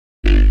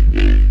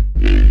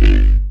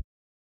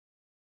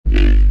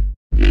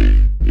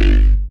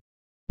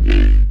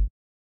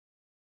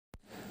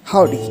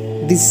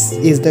Howdy, this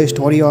is the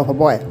story of a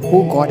boy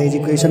who got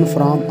education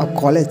from a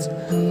college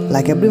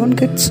like everyone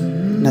gets.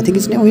 Nothing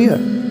is new here.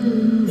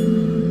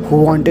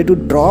 Who wanted to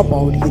drop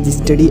out his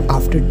study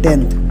after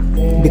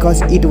 10th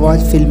because it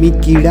was filmy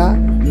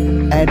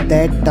Kida at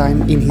that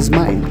time in his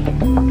mind.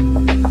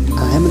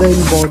 I am the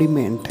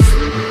embodiment.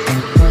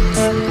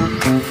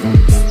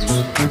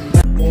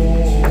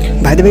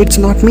 By the way, it's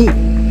not me.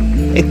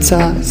 It's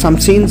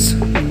some scenes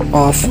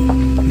of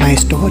my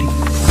story.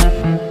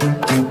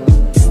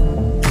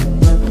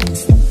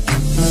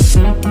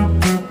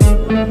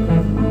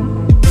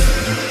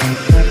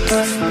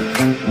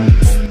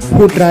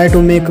 Who try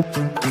to make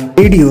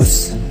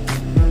videos,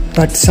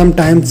 but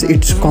sometimes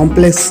it's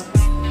complex,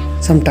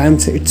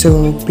 sometimes it's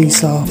a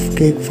piece of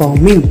cake for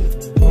me.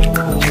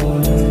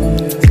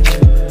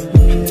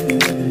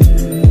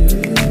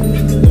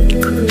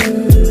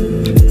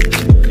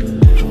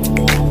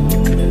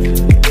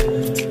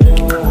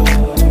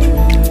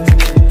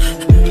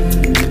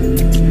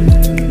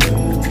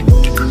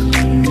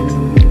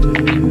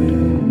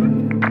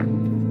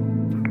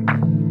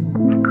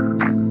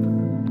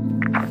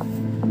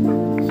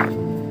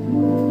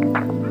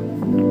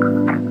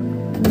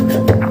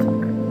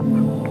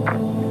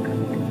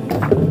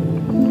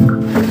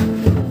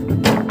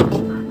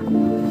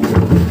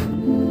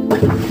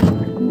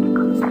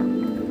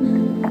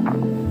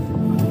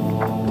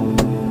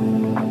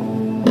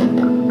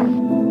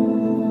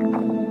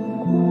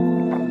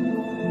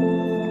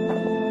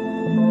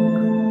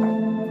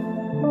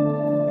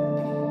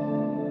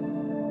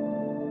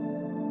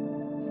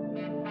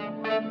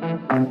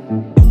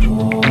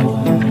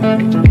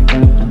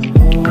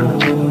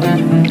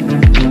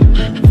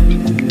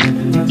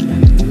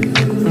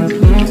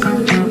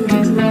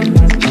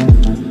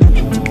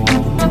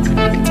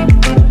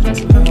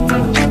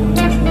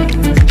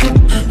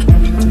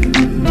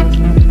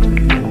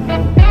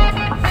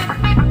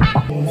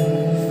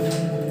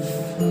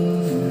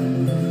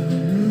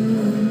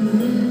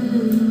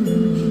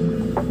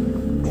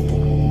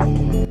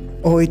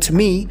 Oh, it's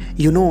me,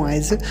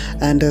 guys,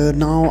 and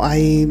now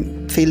I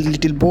feel a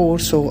little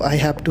bored, so I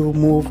have to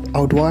move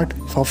outward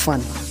for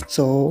fun.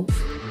 So,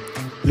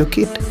 look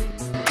it.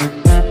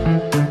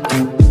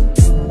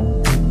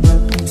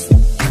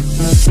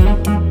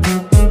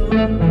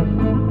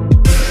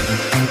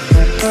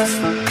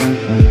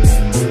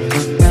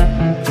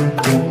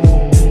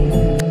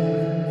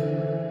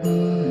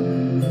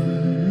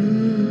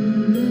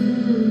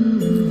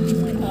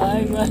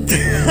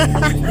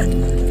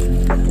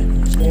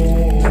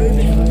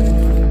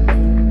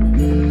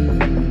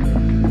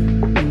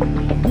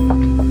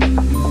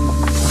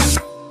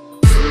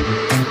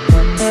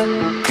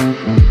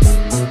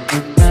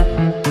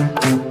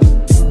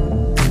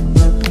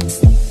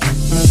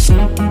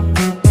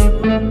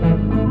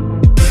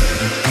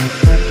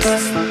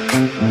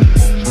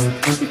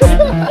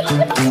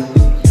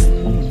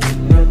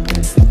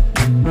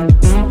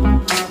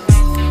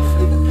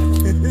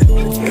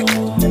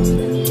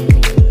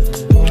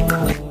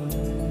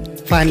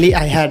 Finally,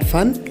 I had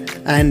fun,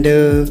 and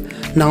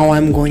now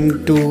I'm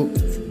going to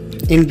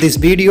end this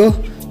video.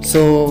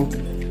 So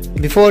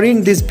before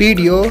in this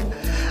video,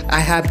 I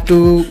have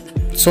to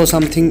show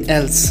something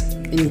else.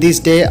 In this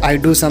day, I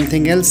do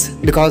something else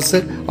because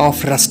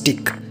of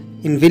Rustic.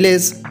 In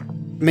village,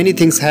 many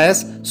things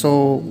has,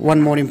 so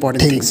one more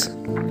important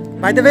thing.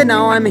 By the way,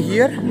 now I'm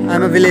here.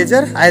 I'm a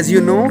villager, as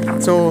you know.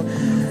 So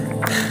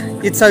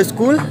it's a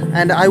school,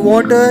 and I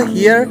want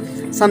here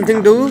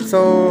something do,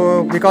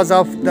 so because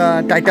of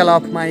the title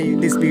of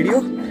this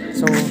video,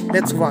 so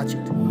let's watch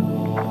it.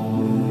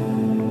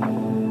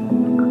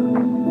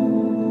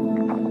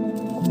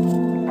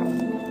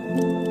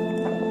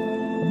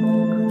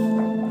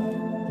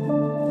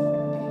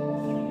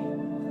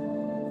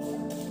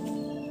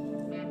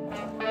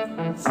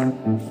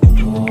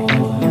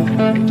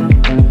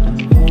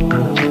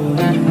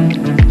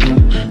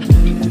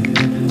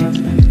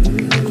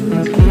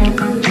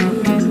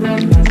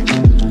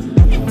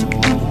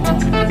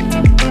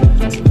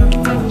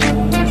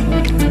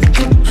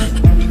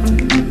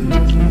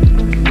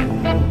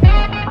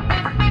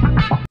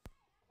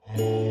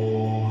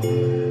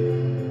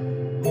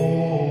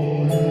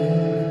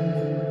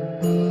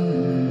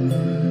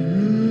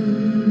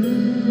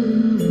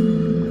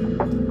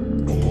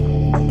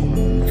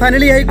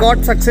 Finally, I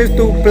got success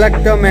to pluck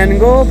the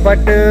mango,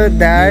 but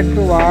that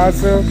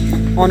was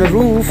on a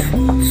roof.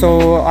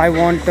 So I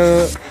want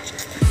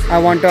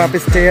up a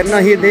stair.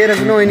 No, there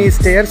is no any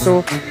stair,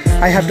 so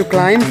I have to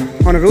climb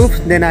on a roof.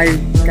 Then I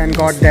can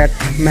got that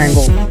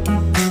mango.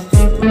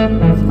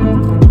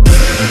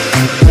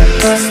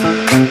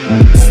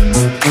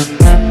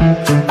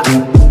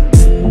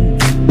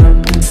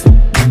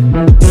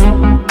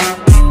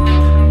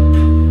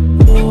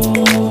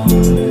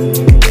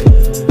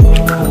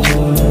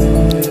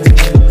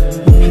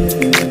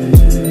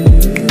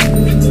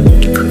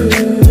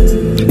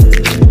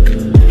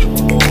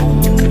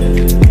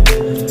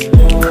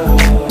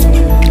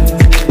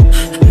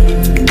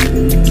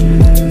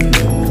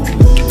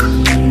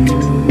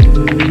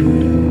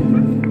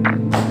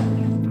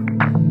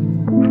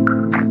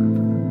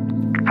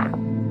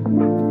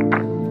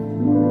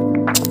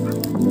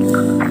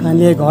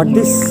 I got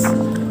this.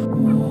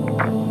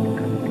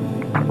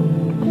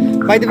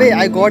 By the way,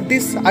 I got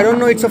this. I don't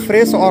know it's a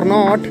fresh or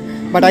not,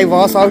 but I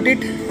wash out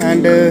it,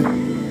 and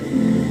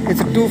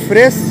it's too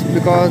fresh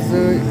because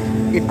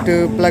it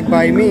plugged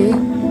by me.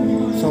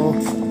 So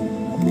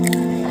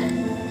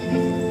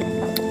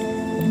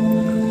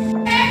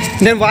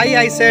then why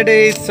I said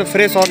it's a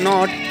fresh or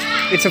not?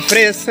 It's a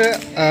fresh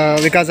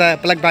because I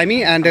plugged by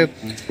me, and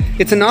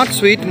it's not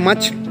sweet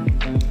much.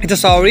 It's a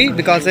sour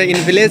because in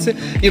village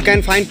you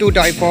can find two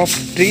type of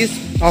trees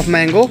of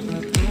mango,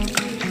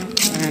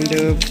 and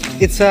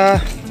it's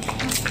a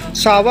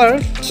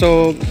sour,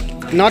 so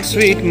not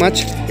sweet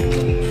much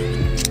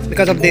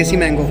because of desi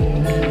mango.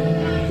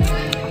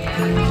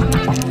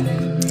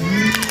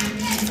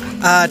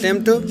 I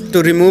attempt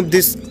to remove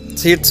these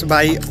seeds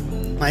by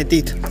my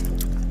teeth.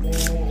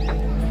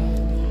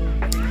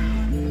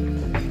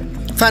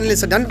 Finally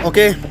it's done.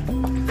 Okay,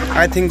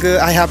 I think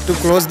I have to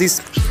close this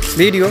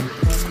video.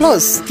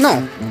 Close?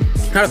 No,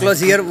 not close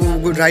here,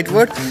 good right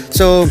word.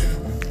 So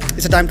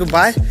it's a time to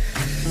buy.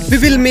 We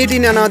will meet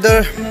in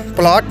another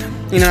plot,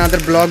 in another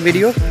blog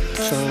video.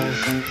 So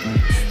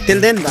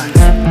till then,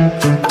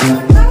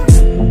 bye.